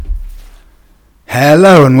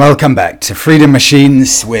Hello and welcome back to Freedom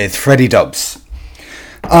Machines with Freddie Dobbs.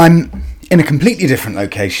 I'm in a completely different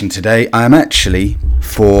location today. I'm actually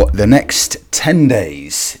for the next 10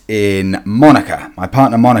 days in Monica, my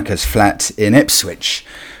partner Monica's flat in Ipswich,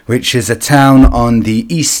 which is a town on the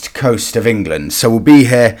east coast of England. So we'll be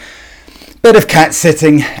here, a bit of cat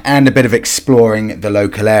sitting and a bit of exploring the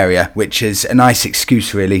local area, which is a nice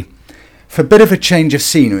excuse really for a bit of a change of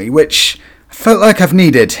scenery, which I felt like I've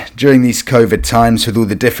needed during these COVID times with all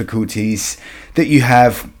the difficulties that you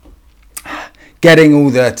have getting all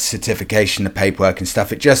the certification, the paperwork and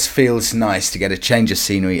stuff. It just feels nice to get a change of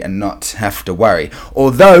scenery and not have to worry.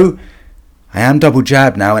 Although I am double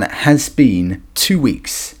jabbed now, and it has been 2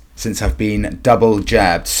 weeks since I've been double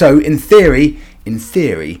jabbed. So in theory,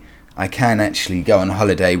 I can actually go on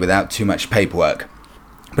holiday without too much paperwork.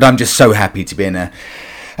 But I'm just so happy to be in a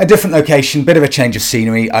different location, bit of a change of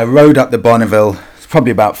scenery. I rode up the Bonneville, it's probably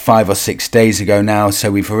about 5 or 6 days ago now, so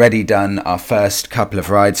we've already done our first couple of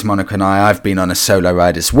rides, Monica and I. I've been on a solo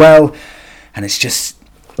ride as well, and it's just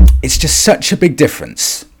such a big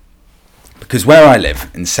difference, because where I live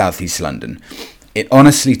in southeast London, it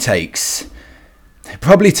probably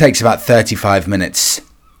takes about 35 minutes,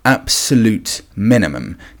 absolute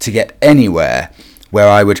minimum, to get anywhere where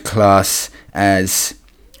I would class as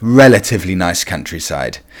relatively nice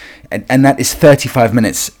countryside, and that is 35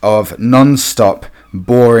 minutes of non-stop,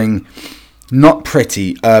 boring, not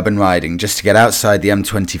pretty urban riding just to get outside the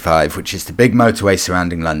M25, which is the big motorway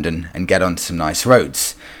surrounding London, and get onto some nice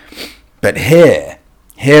roads. But here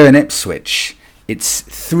in Ipswich, it's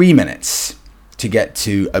 3 minutes to get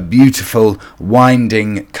to a beautiful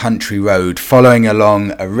winding country road following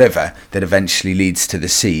along a river that eventually leads to the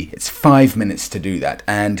sea. It's 5 minutes to do that,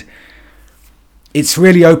 and it's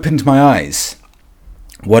really opened my eyes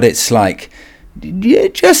what it's like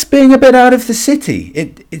just being a bit out of the city.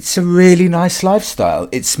 It's a really nice lifestyle.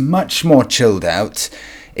 It's much more chilled out.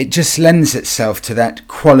 It just lends itself to that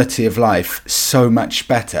quality of life so much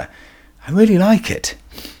better. I really like it.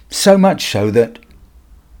 So much so that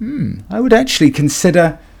I would actually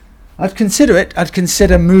consider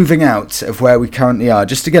moving out of where we currently are,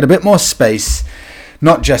 just to get a bit more space.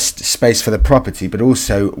 Not just space for the property, but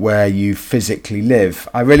also where you physically live.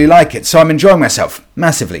 I really like it, so I'm enjoying myself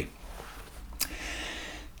massively.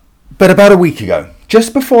 But about a week ago,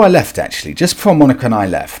 just before Monica and I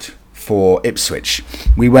left for Ipswich,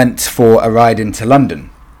 we went for a ride into London.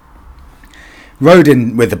 Rode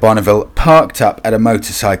in with the Bonneville, parked up at a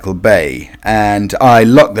motorcycle bay, and I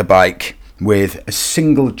locked the bike with a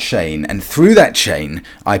single chain, and through that chain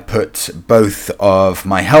I put both of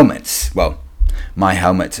my helmets, my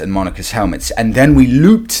helmet and Monica's helmets, and then we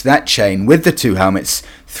looped that chain with the two helmets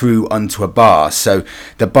through onto a bar. So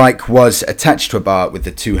the bike was attached to a bar with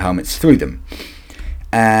the two helmets through them.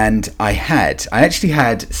 And I actually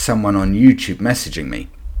had someone on YouTube messaging me,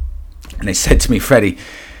 and they said to me, Freddie,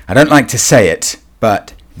 I don't like to say it,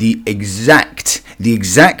 but the exact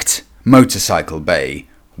motorcycle bay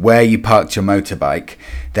where you parked your motorbike,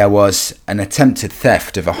 there was an attempted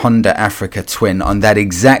theft of a Honda Africa Twin on that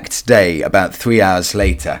exact day about 3 hours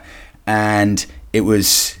later, and it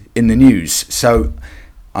was in the news. So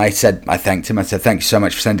I thanked him. I said, thank you so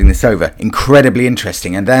much for sending this over. Incredibly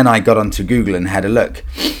interesting. And then I got onto Google and had a look.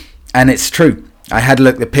 And it's true. I had a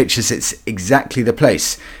look at the pictures. It's exactly the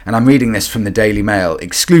place. And I'm reading this from the Daily Mail.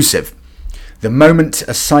 Exclusive. The moment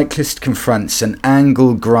a cyclist confronts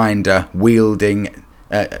angle grinder wielding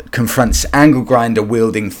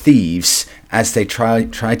thieves as they try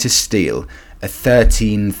to steal a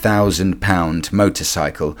 £13,000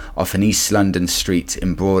 motorcycle off an East London street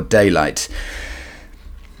in broad daylight.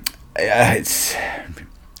 Do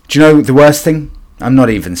you know the worst thing? I'm not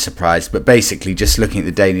even surprised, but basically just looking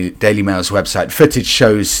at the Daily Mail's website, footage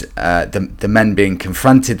shows the men being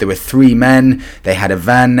confronted. There were 3 men. They had a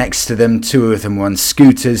van next to them. 2 of them were on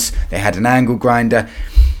scooters. They had an angle grinder.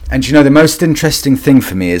 And you know, the most interesting thing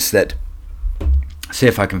for me is that, see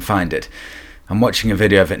if I can find it. I'm watching a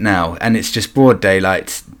video of it now, and it's just broad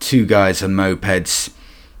daylight, 2 guys on mopeds.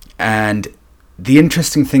 And the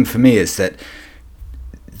interesting thing for me is that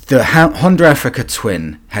the Honda Africa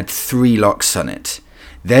Twin had 3 locks on it.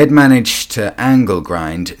 They'd managed to angle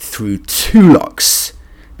grind through 2 locks,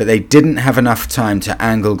 but they didn't have enough time to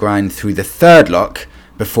angle grind through the 3rd lock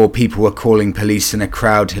before people were calling police and a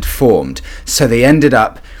crowd had formed. So they ended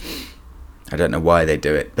up, I don't know why they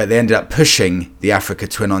do it, but they ended up pushing the Africa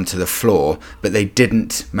Twin onto the floor, but they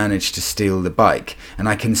didn't manage to steal the bike. And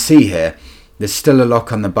I can see here, there's still a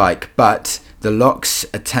lock on the bike, but the locks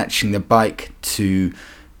attaching the bike to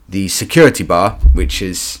the security bar, which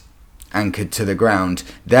is anchored to the ground,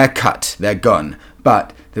 they're cut, they're gone.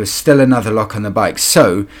 but there was still another lock on the bike.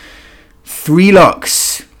 So 3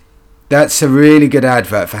 locks. That's a really good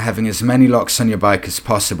advert for having as many locks on your bike as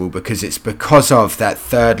possible, because it's because of that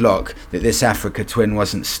third lock that this Africa Twin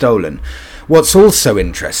wasn't stolen. What's also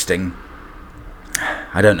interesting,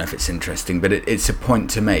 I don't know if it's interesting, but it's a point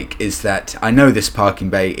to make, is that I know this parking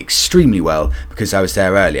bay extremely well because I was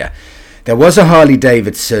there earlier. There was a Harley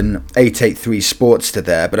Davidson 883 Sportster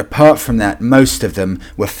there, but apart from that, most of them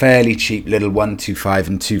were fairly cheap little 125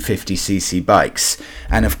 and 250cc bikes.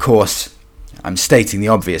 And of course, I'm stating the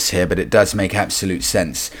obvious here, but it does make absolute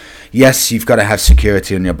sense. Yes, you've got to have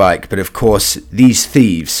security on your bike, but of course, these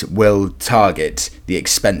thieves will target the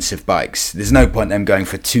expensive bikes. There's no point them going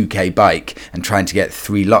for a 2k bike and trying to get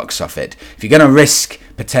 3 locks off it. If you're going to risk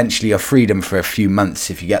potentially your freedom for a few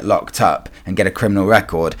months if you get locked up and get a criminal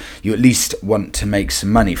record, you at least want to make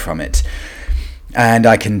some money from it. And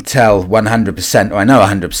I can tell 100%, or I know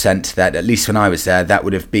 100%, that at least when I was there, that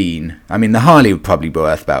would have been, I mean, the Harley would probably be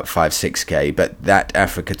worth about 5-6k, but that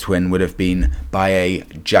Africa Twin would have been, by a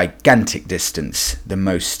gigantic distance, the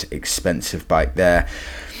most expensive bike there.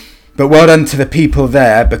 But well done to the people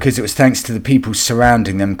there, because it was thanks to the people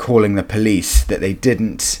surrounding them calling the police that they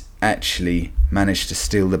didn't actually manage to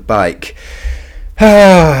steal the bike.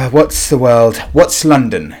 What's the world? What's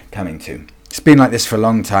London coming to? It's been like this for a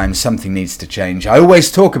long time. Something needs to change. I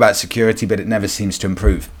always talk about security, but it never seems to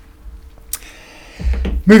improve.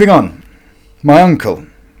 Moving on. My uncle,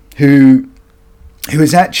 who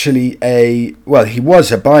is actually he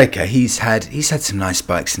was a biker. He's had some nice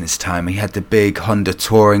bikes in his time. He had the big Honda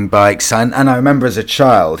touring bikes, and I remember as a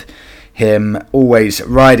child him always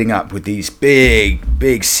riding up with these big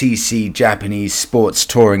CC Japanese sports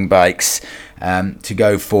touring bikes to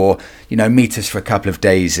go for, meet us for a couple of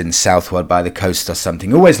days in Southwold by the coast or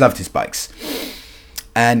something. Always loved his bikes.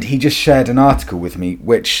 And he just shared an article with me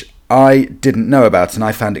which I didn't know about and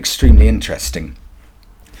I found extremely interesting.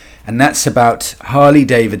 And that's about Harley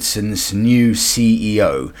Davidson's new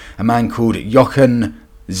CEO, a man called Jochen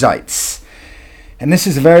Zeitz. And this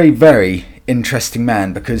is a very, very interesting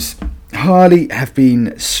man because Harley have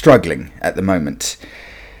been struggling at the moment.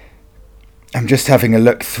 I'm just having a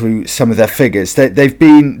look through some of their figures.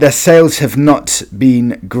 Their sales have not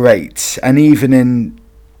been great, and even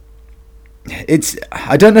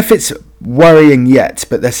I don't know if it's worrying yet,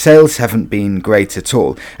 but their sales haven't been great at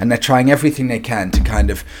all, and they're trying everything they can to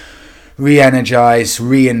kind of re-energize,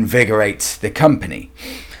 reinvigorate the company.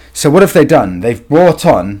 So what have they done? They've brought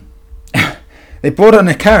on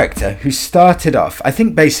a character who started off, I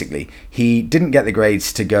think basically, he didn't get the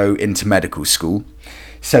grades to go into medical school,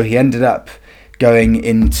 so he ended up going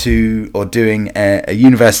into or doing a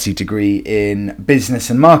university degree in business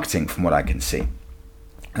and marketing, from what I can see.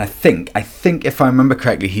 And I think if I remember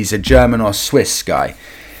correctly, he's a German or Swiss guy,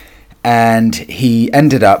 and he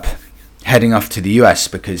ended up heading off to the US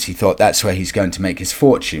because he thought that's where he's going to make his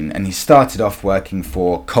fortune. And he started off working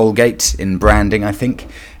for Colgate in branding, I think.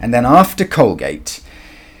 And then after Colgate,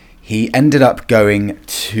 he ended up going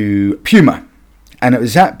to Puma. And it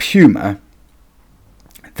was at Puma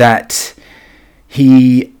that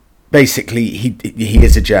he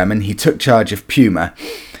is a German. He took charge of Puma.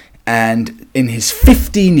 And in his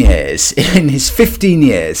 15 years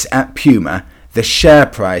at Puma, the share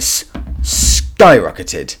price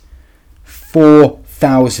skyrocketed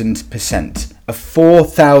 4,000%. A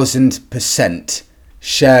 4,000%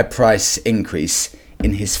 share price increase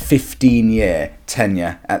in his 15-year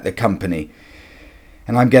tenure at the company.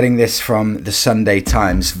 And I'm getting this from the Sunday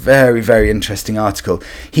Times. Very, very interesting article.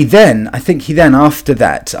 After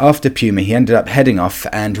Puma, he ended up heading off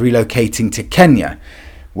and relocating to Kenya,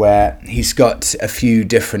 where he's got a few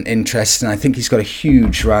different interests, and I think he's got a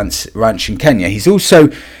huge ranch in Kenya. He's also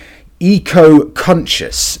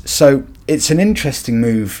eco-conscious, so it's an interesting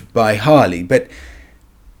move by Harley, but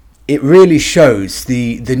it really shows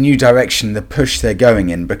the new direction, the push they're going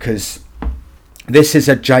in, because this is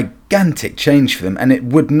a gigantic change for them, and it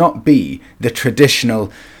would not be the traditional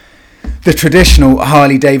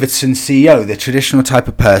Harley Davidson CEO, the traditional type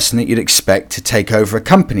of person that you'd expect to take over a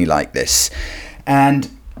company like this. And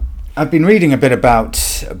I've been reading a bit about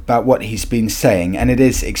what he's been saying, and it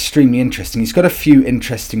is extremely interesting. He's got a few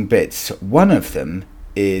interesting bits. One of them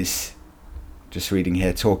is, just reading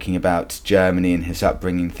here, talking about Germany and his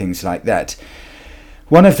upbringing, things like that.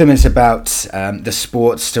 One of them is about the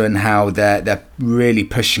Sportster and how they're really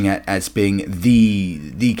pushing it as being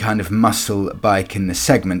the kind of muscle bike in the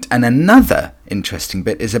segment. And another interesting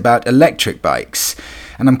bit is about electric bikes.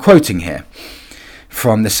 And I'm quoting here.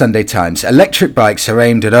 from the Sunday Times. Electric bikes are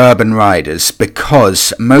aimed at urban riders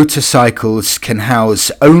because motorcycles can house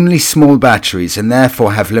only small batteries and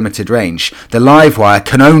therefore have limited range. The Livewire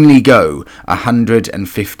can only go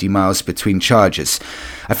 150 miles between charges.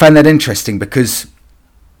 I find that interesting because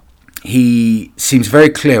he seems very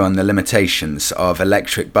clear on the limitations of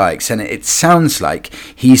electric bikes, and it sounds like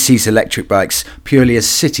he sees electric bikes purely as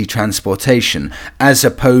city transportation as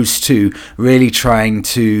opposed to really trying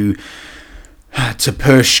to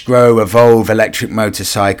push, grow, evolve electric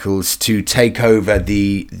motorcycles to take over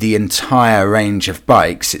the entire range of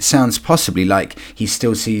bikes. It sounds possibly like he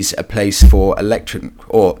still sees a place for electric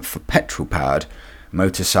or for petrol-powered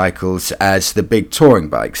motorcycles as the big touring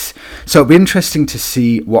bikes. So it'll be interesting to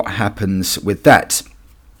see what happens with that.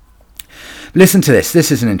 Listen to this. This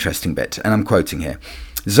is an interesting bit, and I'm quoting here.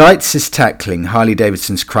 Zeitz is tackling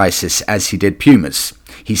Harley-Davidson's crisis as he did Puma's.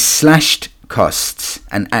 He slashed costs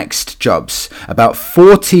and axed jobs. About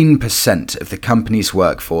 14% of the company's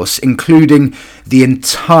workforce, including the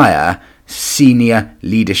entire senior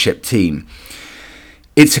leadership team.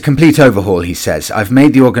 It's a complete overhaul, he says. I've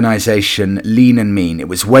made the organisation lean and mean. It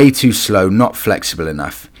was way too slow, not flexible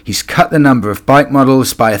enough. He's cut the number of bike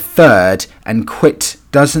models by a third and quit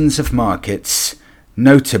dozens of markets,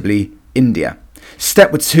 notably India.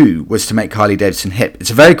 Step 2 was to make Harley-Davidson hip.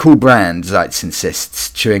 It's a very cool brand, Zeitz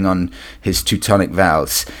insists, chewing on his Teutonic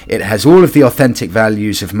vowels. It has all of the authentic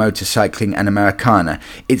values of motorcycling and Americana.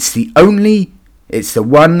 It's the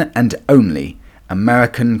one and only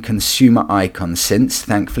American consumer icon since,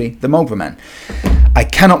 thankfully, the Marlboro Man. I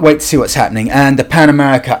cannot wait to see what's happening, and the Pan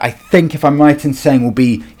America, I think, if I'm right in saying, will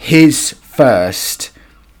be his first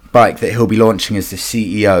bike that he'll be launching as the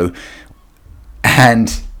CEO,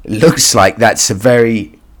 and it looks like that's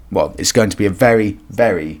it's going to be a very,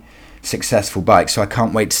 very successful bike, so I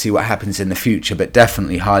can't wait to see what happens in the future, but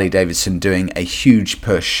definitely Harley-Davidson doing a huge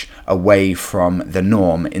push away from the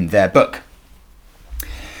norm in their book.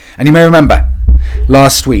 And you may remember,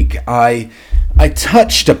 last week I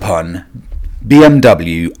touched upon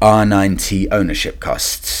BMW R9T ownership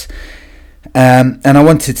costs. And I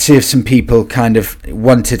wanted to see if some people kind of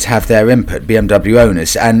wanted to have their input, BMW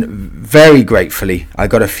owners, and very gratefully I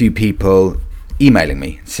got a few people emailing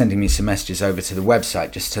me, sending me some messages over to the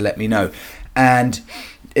website just to let me know. And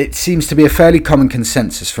it seems to be a fairly common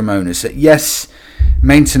consensus from owners that yes,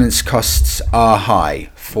 maintenance costs are high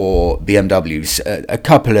for BMWs. A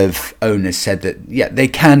couple of owners said that they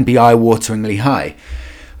can be eye-wateringly high.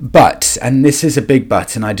 But, and this is a big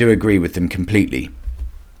but, and I do agree with them completely,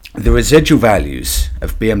 the residual values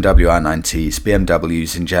of BMW R9Ts,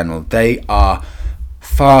 BMWs in general, they are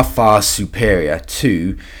far, far superior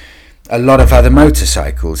to a lot of other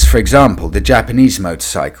motorcycles. For example, the Japanese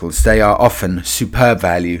motorcycles, they are often superb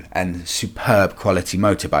value and superb quality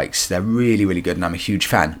motorbikes. They're really, really good, and I'm a huge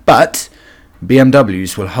fan. But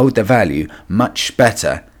BMWs will hold their value much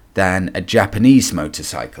better than a Japanese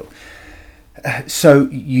motorcycle. So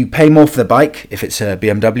you pay more for the bike if it's a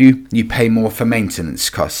BMW, you pay more for maintenance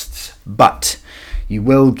costs, but you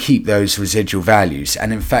will keep those residual values.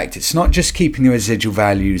 And in fact, it's not just keeping the residual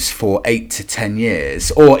values for 8 to 10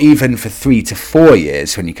 years, or even for 3 to 4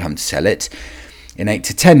 years when you come to sell it. In 8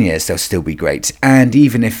 to 10 years, they'll still be great. And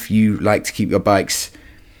even if you like to keep your bikes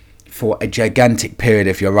for a gigantic period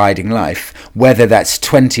of your riding life, whether that's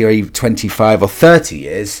 20 or even 25 or 30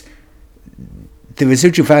 years, the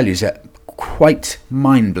residual values are quite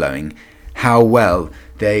mind-blowing how well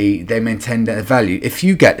they maintain their value. If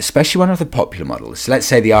you get, especially one of the popular models, let's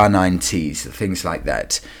say the R9Ts, things like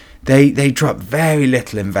that, they drop very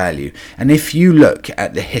little in value. And if you look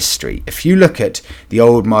at the history, if you look at the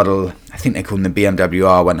old model, I think they call them the BMW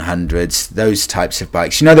R100s, those types of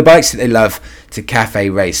bikes, you know, the bikes that they love to cafe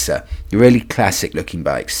racer, the really classic looking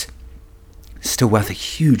bikes, still worth a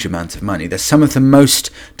huge amount of money. They're some of the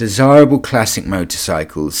most desirable classic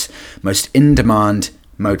motorcycles, most in-demand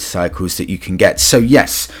motorcycles that you can get. So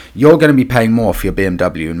yes, you're going to be paying more for your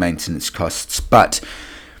BMW and maintenance costs, but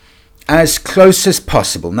as close as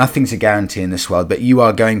possible, nothing's a guarantee in this world, but you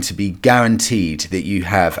are going to be guaranteed that you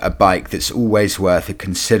have a bike that's always worth a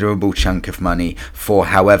considerable chunk of money for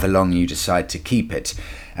however long you decide to keep it.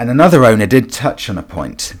 And another owner did touch on a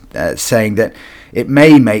point, saying that it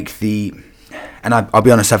may make the... And I'll be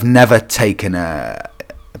honest, I've never taken a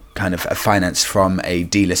kind of a finance from a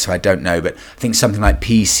dealer, so I don't know. But I think something like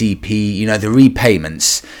PCP, you know, the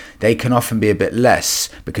repayments, they can often be a bit less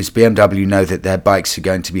because BMW know that their bikes are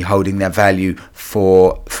going to be holding their value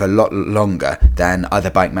for a lot longer than other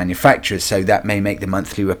bike manufacturers. So that may make the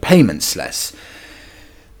monthly repayments less.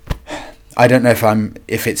 I don't know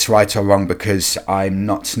if it's right or wrong because I'm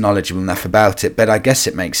not knowledgeable enough about it, but I guess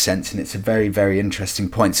it makes sense, and it's a very, very interesting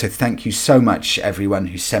point. So thank you so much, everyone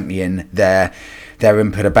who sent me in their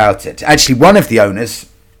input about it. Actually, one of the owners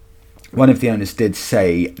did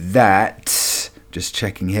say that, just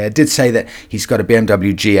checking here, did say that he's got a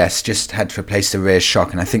BMW GS, just had to replace the rear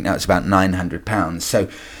shock, and I think that was about £900. So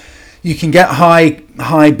you can get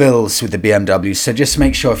high bills with the BMW, so just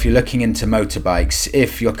make sure if you're looking into motorbikes,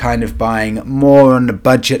 if you're kind of buying more on the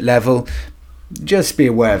budget level, just be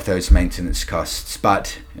aware of those maintenance costs.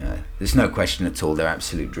 But there's no question at all, they're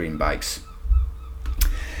absolute dream bikes.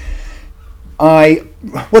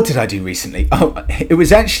 What did I do recently? Oh, it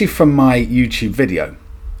was actually from my YouTube video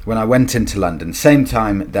when I went into London, same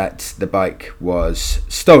time that the bike was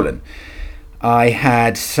stolen. I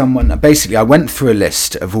had someone, basically I went through a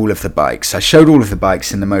list of all of the bikes. I showed all of the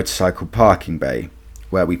bikes in the motorcycle parking bay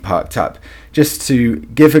where we parked up, just to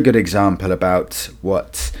give a good example about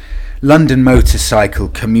what London motorcycle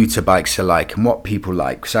commuter bikes are like and what people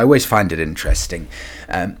like, because I always find it interesting.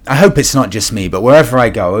 I hope it's not just me, but wherever I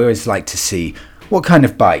go, I always like to see what kind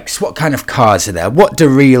of bikes, what kind of cars are there, what do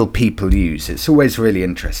real people use. It's always really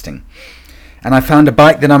interesting. And I found a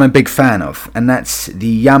bike that I'm a big fan of, and that's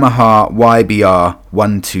the Yamaha YBR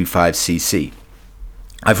 125cc.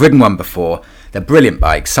 I've ridden one before. They're brilliant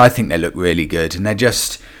bikes. I think they look really good, and they're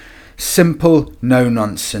just simple,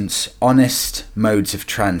 no-nonsense, honest modes of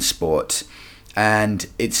transport. And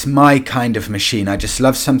it's my kind of machine. I just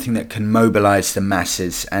love something that can mobilize the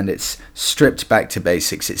masses, and it's stripped back to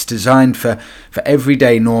basics. It's designed for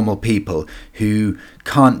everyday normal people who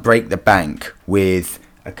can't break the bank with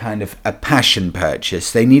a kind of a passion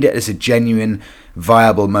purchase. They need it as a genuine,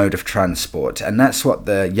 viable mode of transport, and that's what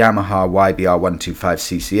the Yamaha YBR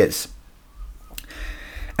 125cc is.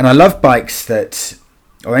 And I love bikes that,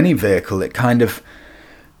 or any vehicle that kind of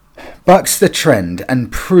bucks the trend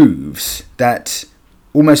and proves that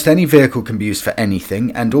almost any vehicle can be used for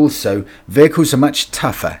anything, and also vehicles are much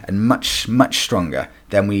tougher and much stronger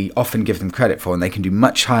than we often give them credit for, and they can do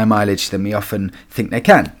much higher mileage than we often think they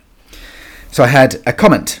can. So I had a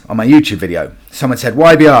comment on my YouTube video. Someone said,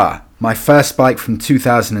 YBR, my first bike from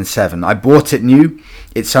 2007. I bought it new.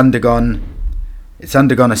 It's undergone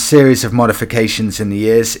a series of modifications in the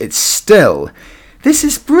years. This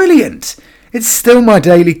is brilliant. It's still my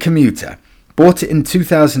daily commuter. Bought it in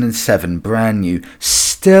 2007, brand new.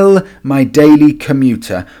 Still my daily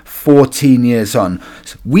commuter 14 years on.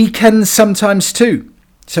 Weekends sometimes too.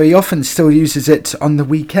 So he often still uses it on the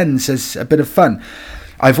weekends as a bit of fun.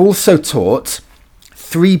 I've also taught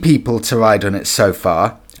 3 people to ride on it so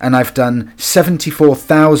far, and I've done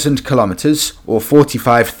 74,000 kilometers or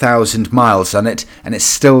 45,000 miles on it, and it's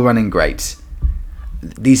still running great.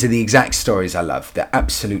 These are the exact stories I love. They're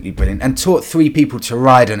absolutely brilliant. And taught 3 people to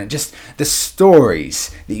ride on it. Just the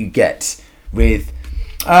stories that you get with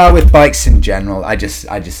bikes in general. I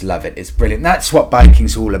just love it. It's brilliant. That's what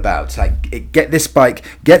biking's all about. This bike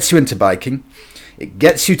gets you into biking. It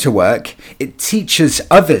gets you to work, it teaches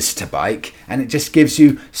others to bike, and it just gives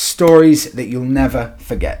you stories that you'll never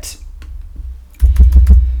forget.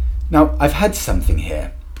 Now, I've had something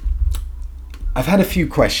here. I've had a few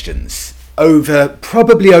questions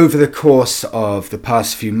probably over the course of the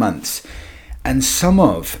past few months, and some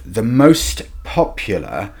of the most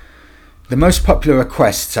popular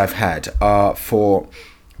requests I've had are for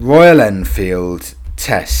Royal Enfield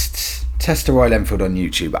tests. Test a Royal Enfield on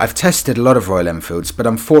YouTube. I've tested a lot of Royal Enfields, but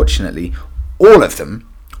unfortunately all of them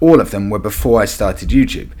were before I started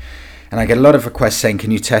YouTube. And I get a lot of requests saying,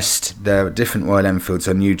 can you test the different Royal Enfields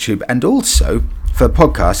on YouTube? And also, for a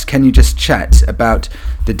podcast, can you just chat about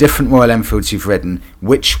the different Royal Enfields you've ridden,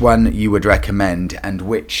 which one you would recommend, and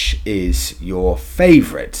which is your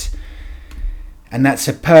favourite? And that's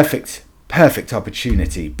a perfect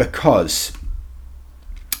opportunity, because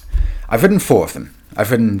I've ridden 4 of them.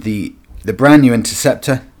 I've ridden the brand new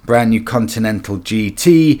Interceptor, brand new Continental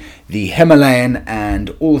GT, the Himalayan,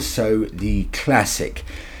 and also the Classic.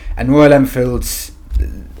 And Royal Enfields,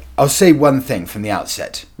 I'll say one thing from the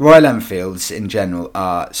outset. Royal Enfields in general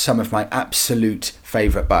are some of my absolute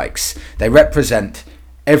favourite bikes. They represent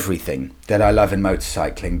everything that I love in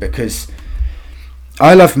motorcycling, because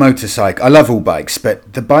I love I love all bikes,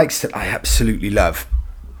 but the bikes that I absolutely love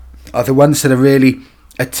are the ones that are really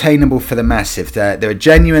attainable for the massive. They're a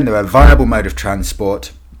genuine, they're a viable mode of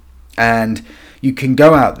transport, and you can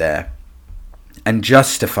go out there and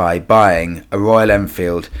justify buying a Royal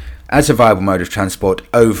Enfield as a viable mode of transport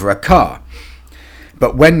over a car.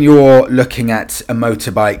 But when you're looking at a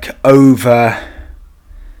motorbike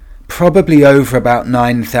probably over about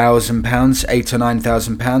 £9,000, £8,000 or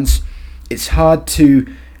 £9,000, it's hard to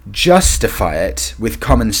justify it with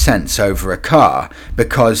common sense over a car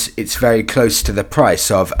because it's very close to the price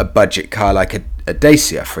of a budget car like a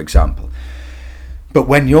Dacia, for example. But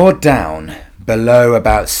when you're down below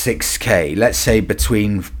about 6k, let's say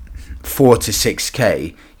between 4 to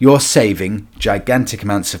 6k, you're saving gigantic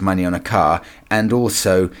amounts of money on a car, and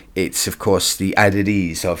also it's of course the added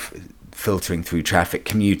ease of filtering through traffic,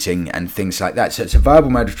 commuting and things like that. So it's a viable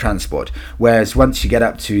mode of transport. Whereas once you get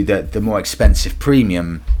up to the more expensive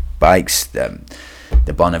premium bikes, the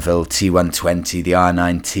Bonneville T120, the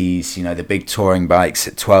R9Ts, the big touring bikes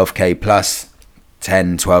at 12k plus,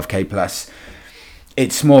 12k plus,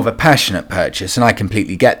 it's more of a passionate purchase, and I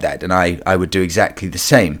completely get that, and I would do exactly the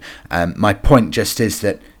same. My point just is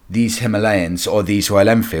that these Himalayans or these Royal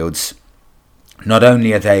Enfields, not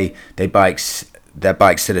only are they're bikes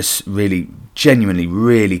that are really genuinely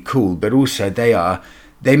really cool, but also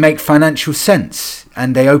they make financial sense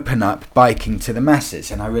and they open up biking to the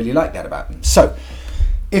masses, and I really like that about them. So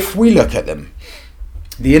if we look at them,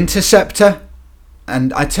 the Interceptor,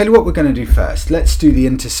 and I tell you what we're going to do first. Let's do the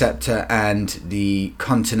Interceptor and the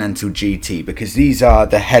Continental GT, because these are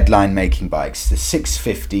the headline making bikes. The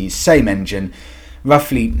 650s, same engine,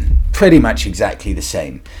 roughly pretty much exactly the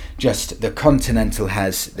same. Just the Continental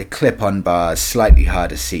has the clip-on bars, slightly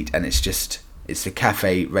harder seat, and it's the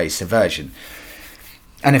cafe racer version.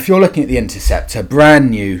 And if you're looking at the Interceptor,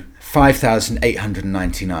 brand new,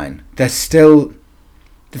 5,899. They're still,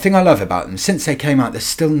 the thing I love about them, since they came out, they're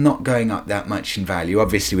still not going up that much in value.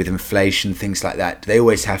 Obviously with inflation, things like that, they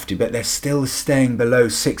always have to, but they're still staying below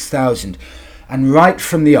 6,000. And right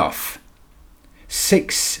from the off,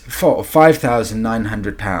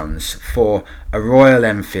 £5,900 for a Royal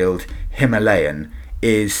Enfield Himalayan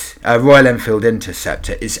is a Royal Enfield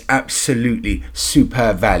Interceptor is absolutely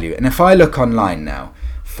superb value. And if I look online now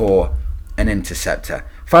for an Interceptor,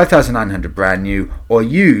 5,900 brand new or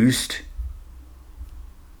used,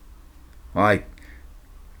 I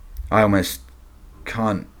almost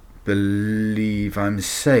can't believe I'm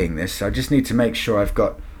saying this. I just need to make sure I've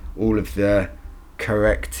got all of the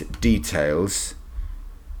correct details,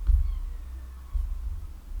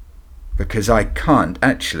 because I can't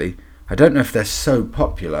actually. I don't know if they're so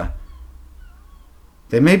popular.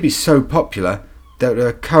 They may be so popular that there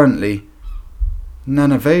are currently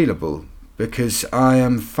none available, because I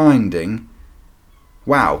am finding,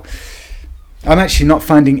 wow, I'm actually not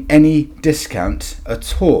finding any discount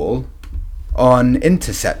at all on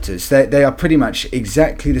Interceptors. They are pretty much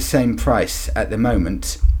exactly the same price at the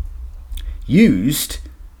moment, used,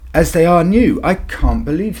 as they are new. I can't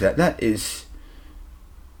believe that.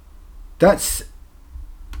 That's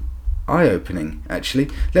eye-opening,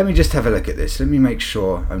 actually. Let me just have a look at this. Let me make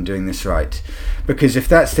sure I'm doing this right, because if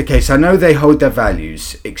that's the case, I know they hold their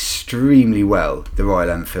values extremely well, the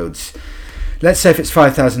Royal Enfields. Let's say if it's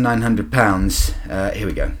 £5,900. Here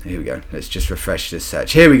we go. Let's just refresh this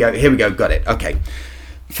search. Here we go. Got it. Okay.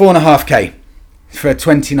 4.5k for a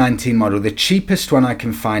 2019 model. The cheapest one I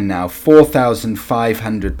can find now,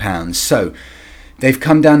 £4,500. So they've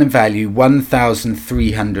come down in value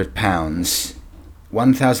 £1,300.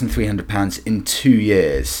 £1,300 in 2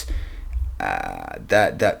 years.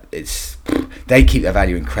 They keep their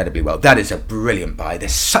value incredibly well. That is a brilliant buy. They're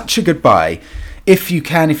such a good buy. If you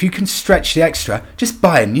can stretch the extra, just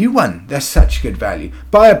buy a new one. They're such good value.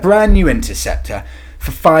 Buy a brand new Interceptor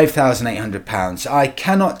for £5,800. I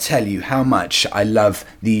cannot tell you how much I love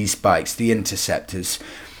these bikes, the Interceptors.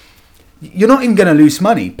 You're not even going to lose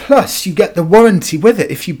money. Plus, you get the warranty with it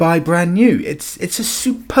if you buy brand new. It's a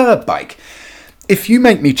superb bike. If you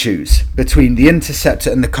make me choose between the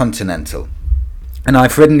Interceptor and the Continental, and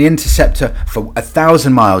I've ridden the Interceptor for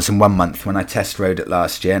 1,000 miles in 1 month when I test rode it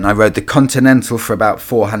last year, and I rode the Continental for about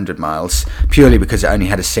 400 miles, purely because it only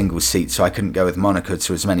had a single seat, so I couldn't go with Monaco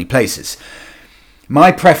to as many places.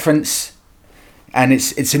 My preference, and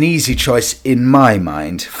it's an easy choice in my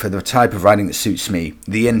mind for the type of riding that suits me,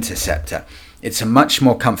 the Interceptor. It's a much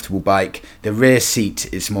more comfortable bike. The rear seat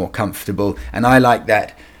is more comfortable, and I like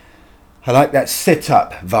that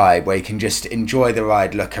sit-up vibe where you can just enjoy the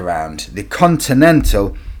ride, look around. The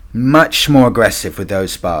Continental, much more aggressive with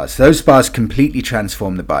those bars. Those bars completely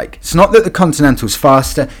transform the bike. It's not that the Continental's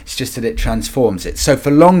faster, it's just that it transforms it. So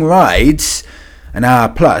for long rides, an hour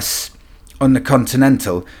plus, on the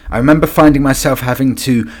Continental, I remember finding myself having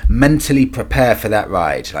to mentally prepare for that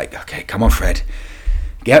ride. Like, okay, come on, Fred.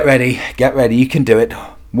 Get ready, you can do it.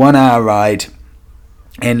 1 hour ride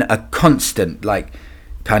in a constant, I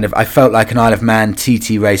felt like an Isle of Man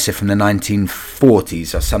TT racer from the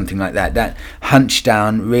 1940s or something like that. That hunched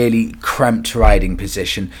down, really cramped riding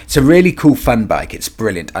position. It's a really cool, fun bike. It's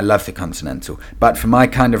brilliant. I love the Continental. But for my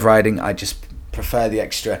kind of riding, I just prefer the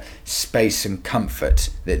extra space and comfort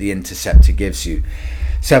that the Interceptor gives you.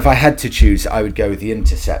 So if I had to choose, I would go with the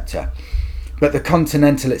Interceptor. But the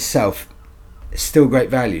Continental itself is still great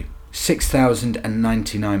value.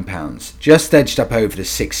 £6,099, just edged up over the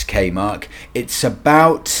 6k mark. It's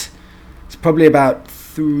probably about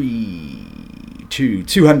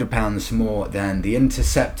 £200 more than the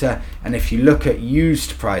Interceptor. And if you look at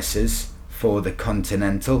used prices for the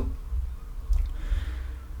Continental,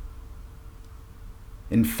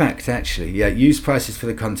 in fact, actually, yeah, used prices for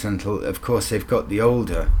the Continental, of course, they've got the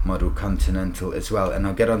older model Continental as well, and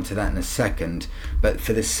I'll get onto that in a second. But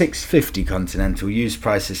for the 650 Continental, used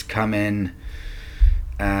prices come in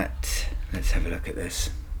at, let's have a look at this.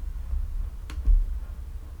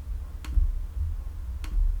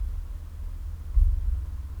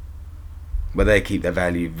 Well, they keep their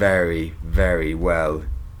value very, very well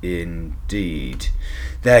indeed.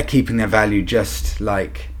 They're keeping their value just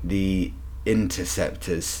like the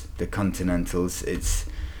Interceptors, the Continentals. It's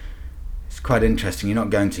quite interesting. You're not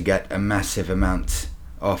going to get a massive amount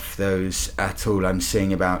off those at all. I'm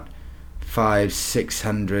seeing about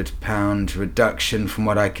 £500-600 reduction from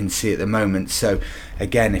what I can see at the moment. So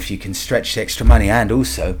again, if you can stretch the extra money and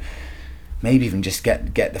also maybe even just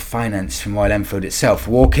get the finance from Royal Enfield itself,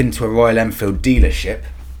 walk into a Royal Enfield dealership,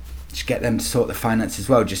 just get them to sort the finance as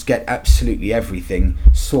well, just get absolutely everything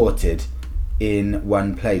sorted in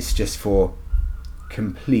one place, just for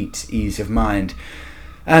complete ease of mind.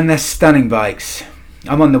 And they're stunning bikes.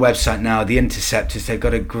 I'm on the website now, the Interceptors, they've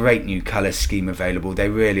got a great new colour scheme available. They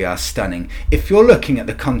really are stunning. If you're looking at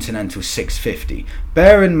the Continental 650,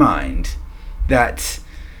 bear in mind that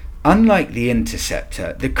unlike the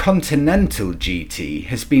Interceptor, the Continental GT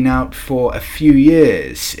has been out for a few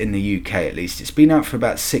years in the UK at least. It's been out for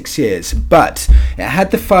about 6 years, but it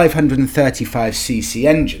had the 535cc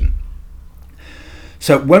engine.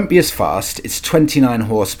 So it won't be as fast. It's 29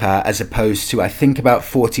 horsepower as opposed to, I think, about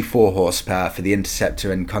 44 horsepower for the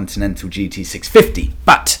Interceptor and Continental GT 650.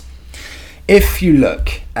 But if you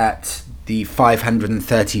look at the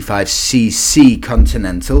 535cc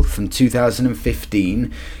Continental from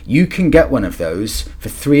 2015, you can get one of those for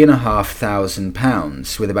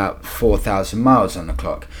 £3,500 with about 4,000 miles on the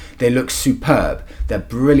clock. They look superb. They're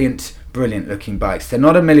brilliant, brilliant looking bikes. They're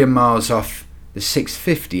not a million miles off the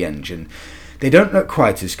 650 engine. They don't look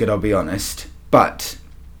quite as good, I'll be honest, but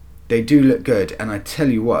they do look good. And I tell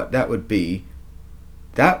you what, that would be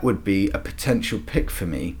a potential pick for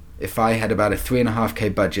me. If I had about a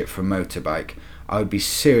 3.5k budget for a motorbike, I would be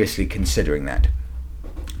seriously considering that.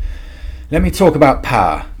 Let me talk about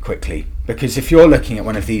power quickly, because if you're looking at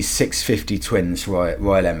one of these 650 twins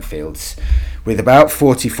Royal Enfields with about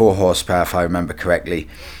 44 horsepower, if I remember correctly,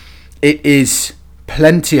 it is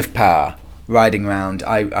plenty of power. Riding around,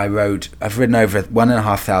 I've ridden over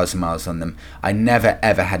 1,500 miles on them. I never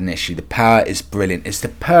ever had an issue. The power is brilliant. It's the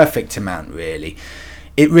perfect amount, really.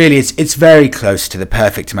 It really is. It's very close to the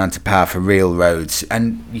perfect amount of power for real roads,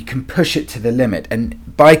 and you can push it to the limit.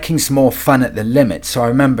 And biking's more fun at the limit. So I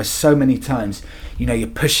remember so many times, you're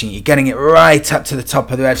pushing it, you're getting it right up to the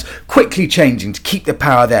top of the revs, quickly changing to keep the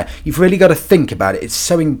power there. You've really got to think about it. It's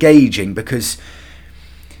so engaging because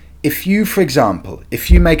if you, for example,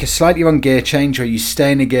 if you make a slightly wrong gear change or you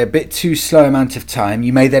stay in a gear a bit too slow amount of time,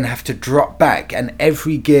 you may then have to drop back, and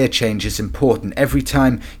every gear change is important. Every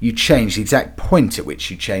time you change, the exact point at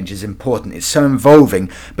which you change is important. It's so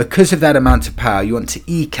involving. Because of that amount of power, you want to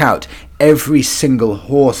eke out every single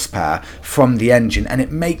horsepower from the engine, and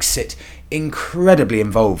it makes it incredibly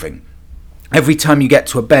involving. Every time you get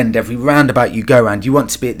to a bend, every roundabout you go around, you want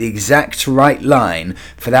to be at the exact right line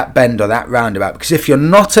for that bend or that roundabout. Because if you're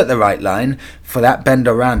not at the right line for that bend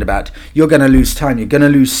or roundabout, you're going to lose time, you're going to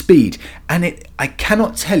lose speed. And I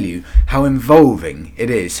cannot tell you how involving it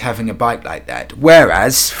is having a bike like that.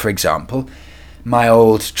 Whereas, for example, my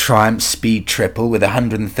old Triumph Speed Triple with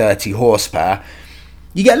 130 horsepower,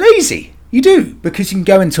 you get lazy. You do, because you can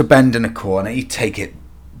go into a bend and a corner, you take it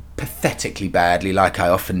pathetically badly like I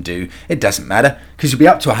often do. It doesn't matter, because you'll be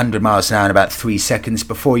up to 100 miles an hour in about 3 seconds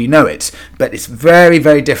before you know it. But it's very,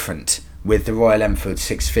 very different with the Royal Enfield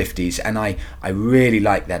 650s, and I really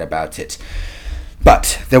like that about it.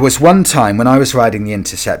 But there was one time when I was riding the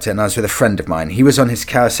Interceptor and I was with a friend of mine. He was on his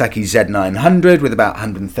Kawasaki Z900 with about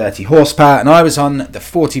 130 horsepower, and I was on the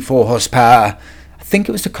 44 horsepower, I think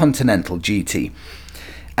it was the Continental GT.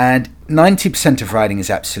 And 90% of riding is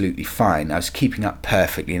absolutely fine. I was keeping up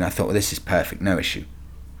perfectly, and I thought, well, this is perfect, no issue.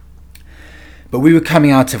 But we were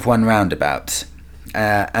coming out of one roundabout,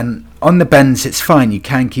 and on the bends it's fine, you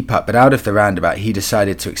can keep up, but out of the roundabout he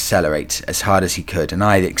decided to accelerate as hard as he could, and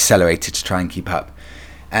I accelerated to try and keep up.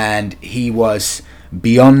 And he was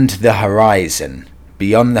beyond the horizon.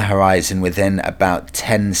 Beyond the horizon, within about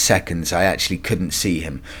 10 seconds, I actually couldn't see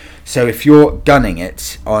him. So if you're gunning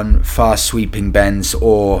it on fast sweeping bends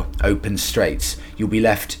or open straights, you'll be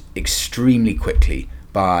left extremely quickly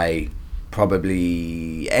by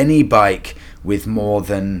probably any bike with more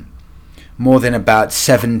than about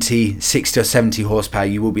 60 or 70 horsepower.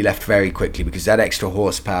 You will be left very quickly, because that extra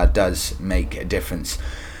horsepower does make a difference.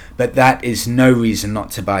 But that is no reason not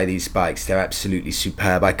to buy these bikes. They're absolutely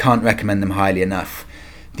superb. I can't recommend them highly enough.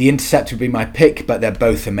 The Intercept would be my pick, but they're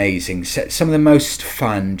both amazing. Some of the most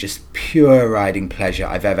fun, just pure riding pleasure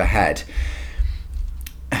I've ever had.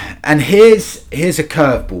 And here's a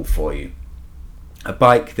curveball for you. A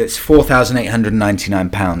bike that's £4,899,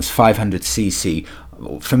 500cc.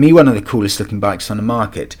 For me, one of the coolest looking bikes on the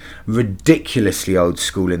market. Ridiculously old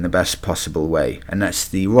school in the best possible way. And that's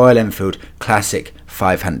the Royal Enfield Classic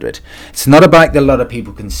 500. It's not a bike that a lot of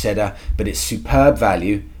people consider, but it's superb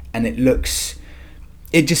value, and it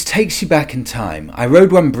just takes you back in time. I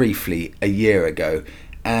rode one briefly a year ago,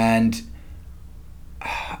 and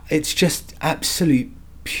it's just absolute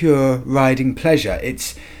pure riding pleasure.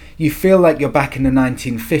 You feel like you're back in the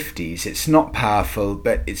 1950s. It's not powerful,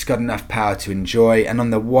 but it's got enough power to enjoy. And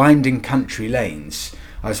on the winding country lanes,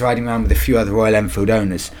 I was riding around with a few other Royal Enfield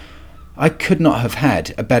owners. I could not have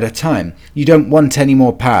had a better time. You don't want any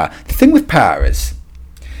more power. The thing with power is,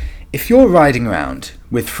 if you're riding around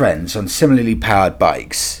with friends on similarly powered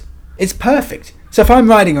bikes, it's perfect. So if I'm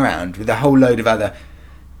riding around with a whole load of other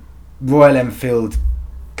Royal Enfield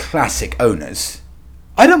Classic owners,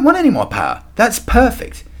 I don't want any more power. That's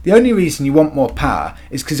perfect. The only reason you want more power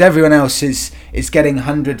is because everyone else is getting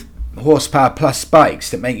 100 horsepower plus bikes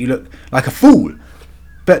that make you look like a fool.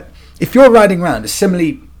 But if you're riding around with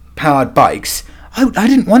similarly powered bikes, I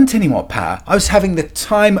didn't want any more power. I was having the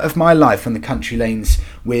time of my life on the country lanes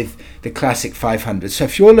with the Classic 500. So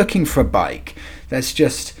if you're looking for a bike that's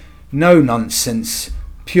just no nonsense,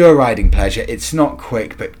 pure riding pleasure, it's not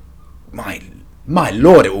quick, but my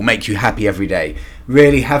lord, it will make you happy every day.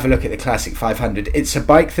 Really have a look at the Classic 500. It's a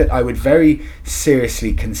bike that I would very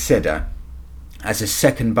seriously consider as a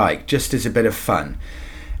second bike, just as a bit of fun.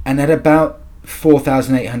 And at about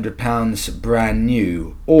 £4,800 brand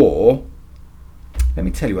new, or let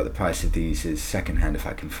me tell you what the price of these is second hand if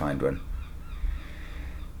I can find one.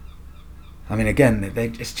 I mean, again,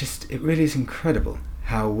 it really is incredible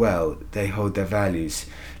how well they hold their values.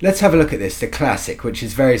 Let's have a look at this, the Classic, which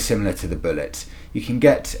is very similar to the Bullet. You can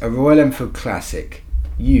get a Royal Enfield Classic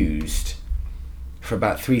used for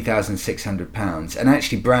about £3,600, and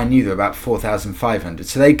actually brand new they're about £4,500.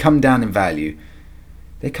 So they come down in value.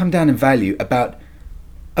 They come down in value about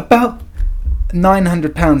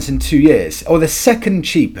 £900 in 2 years. Or the second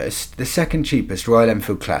cheapest Royal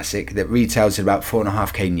Enfield Classic that retails at about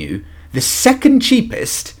 4.5k new. The second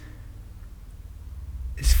cheapest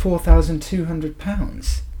is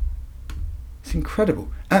 £4,200. It's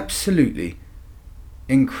incredible. Absolutely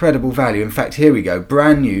incredible value. In fact, here we go.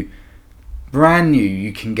 Brand new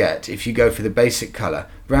you can get, if you go for the basic colour,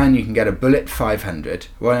 brand new you can get a Bullet 500,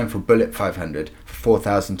 Royal Enfield Bullet 500 for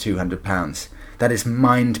 £4,200. That is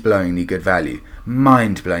mind-blowingly good value.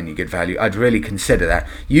 Mind-blowingly good value. I'd really consider that.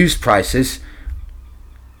 Used prices,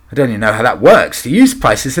 I don't even know how that works. The used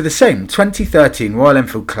prices are the same. 2013 Royal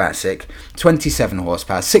Enfield Classic, 27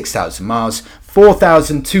 horsepower, 6,000 miles,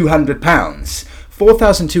 £4,200.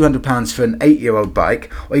 £4,200 for an 8-year-old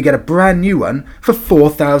bike, or you get a brand new one for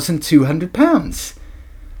 £4,200.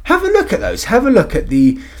 Have a look at those. Have a look at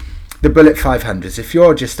the Bullet 500s. If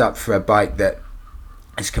you're just up for a bike that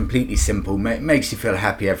is completely simple, makes you feel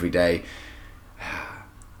happy every day,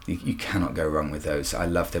 you cannot go wrong with those. I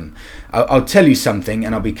love them. I'll tell you something,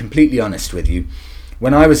 and I'll be completely honest with you.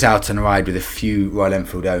 When I was out on a ride with a few Royal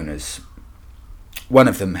Enfield owners, one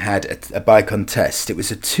of them had a bike on test. It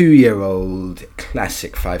was a 2-year-old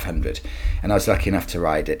Classic 500, and I was lucky enough to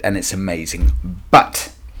ride it, and it's amazing.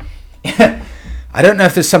 But I don't know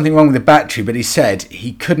if there's something wrong with the battery, but he said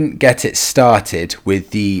he couldn't get it started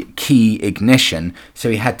with the key ignition, so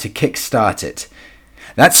he had to kick-start it.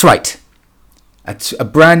 That's right. A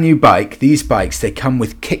brand new bike, these bikes, they come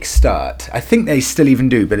with kickstart. I think they still even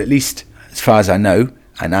do, but at least as far as I know,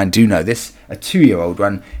 and I do know this, a 2-year-old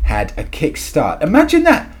one had a kickstart. Imagine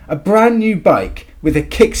that, a brand new bike with a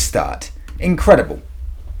kickstart. Incredible.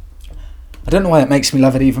 I don't know why that makes me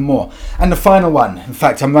love it even more. And the final one, in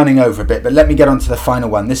fact, I'm running over a bit, but let me get on to the final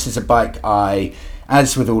one. This is a bike I,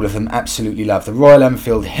 as with all of them, absolutely love. The Royal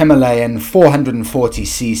Enfield Himalayan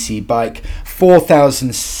 440cc bike,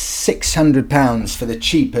 £4,600 for the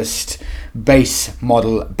cheapest base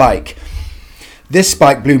model bike. This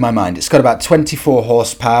bike blew my mind. It's got about 24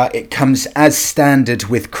 horsepower. It comes as standard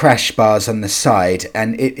with crash bars on the side,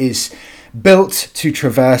 and it is built to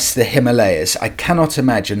traverse the Himalayas. I cannot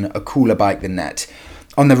imagine a cooler bike than that.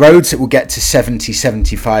 On the roads, it will get to 70,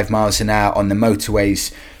 75 miles an hour. On the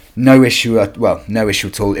motorways, no issue at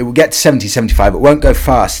all. It will get to 70, 75. It won't go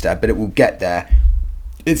faster, but it will get there.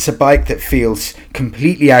 It's a bike that feels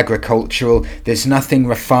completely agricultural. There's nothing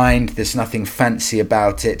refined. There's nothing fancy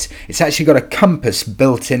about it. It's actually got a compass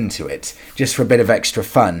built into it, just for a bit of extra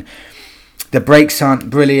fun. The brakes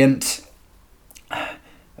aren't brilliant.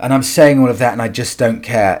 And I'm saying all of that and I just don't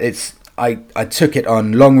care. I took it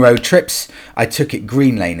on long road trips. I took it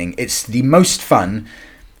green laning. It's the most fun,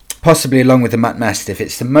 possibly along with the Mutt Mastiff,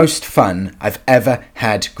 it's the most fun I've ever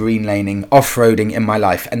had green laning, off-roading in my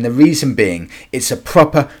life. And the reason being, it's a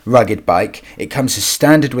proper rugged bike. It comes as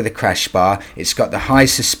standard with a crash bar. It's got the high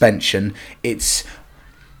suspension. It's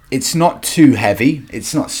not too heavy.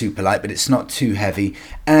 It's not super light, but it's not too heavy.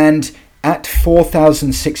 And at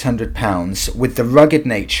 £4,600, with the rugged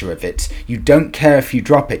nature of it, you don't care if you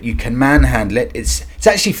drop it. You can manhandle it. It's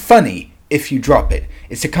actually funny if you drop it.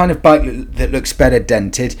 It's the kind of bike that looks better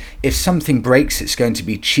dented. If something breaks, it's going to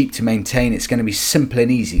be cheap to maintain. It's going to be simple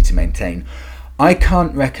and easy to maintain. I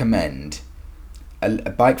can't recommend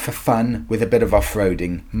a bike for fun with a bit of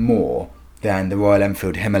off-roading more than the Royal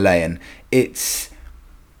Enfield Himalayan. It's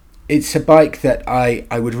a bike that I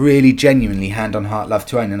would really genuinely hand on heart love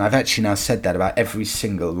to own, and I've actually now said that about every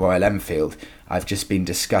single Royal Enfield I've just been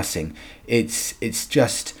discussing. It's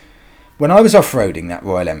just, when I was off-roading that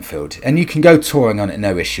Royal Enfield, and you can go touring on it,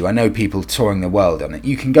 no issue. I know people touring the world on it.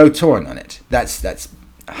 You can go touring on it. That's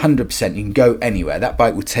 100%. You can go anywhere. That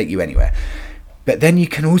bike will take you anywhere. But then you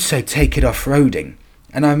can also take it off-roading.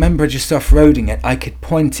 And I remember just off-roading it, I could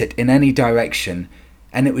point it in any direction,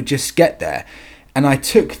 and it would just get there. And I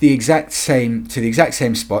took to the exact same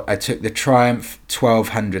spot. I took the Triumph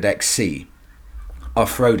 1200 XC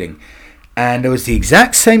off-roading, and there was the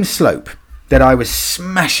exact same slope that I was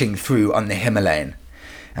smashing through on the Himalayan.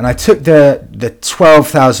 And I took the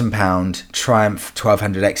 £12,000 Triumph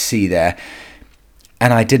 1200 XC there,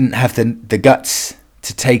 and I didn't have the guts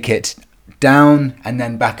to take it down and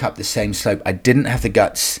then back up the same slope. I didn't have the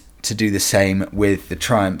guts to do the same with the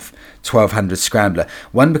Triumph 1200 Scrambler.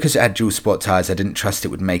 One, because it had dual sport tyres, I didn't trust it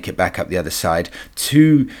would make it back up the other side.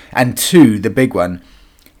 Two, the big one,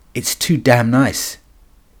 it's too damn nice.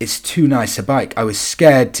 It's too nice a bike. I was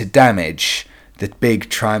scared to damage the big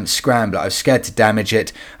Triumph Scrambler. I was scared to damage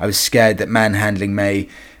it. I was scared that manhandling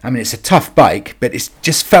it's a tough bike, but it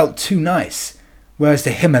just felt too nice. Whereas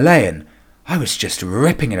the Himalayan, I was just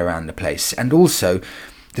ripping it around the place. And also,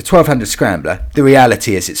 the 1200 Scrambler, the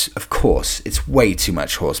reality is it's way too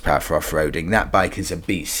much horsepower for off-roading. That bike is a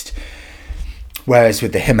beast. Whereas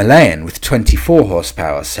with the Himalayan, with 24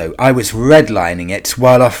 horsepower, so I was redlining it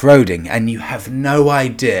while off-roading, and you have no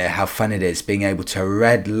idea how fun it is being able to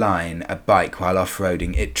redline a bike while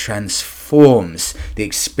off-roading. It transforms the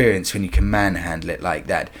experience when you can manhandle it like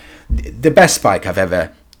that. The best bike I've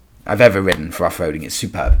ever ridden for off-roading. It's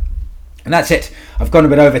superb. And that's it. I've gone a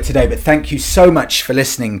bit over today, but thank you so much for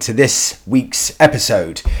listening to this week's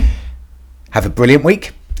episode. Have a brilliant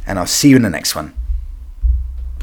week, and I'll see you in the next one.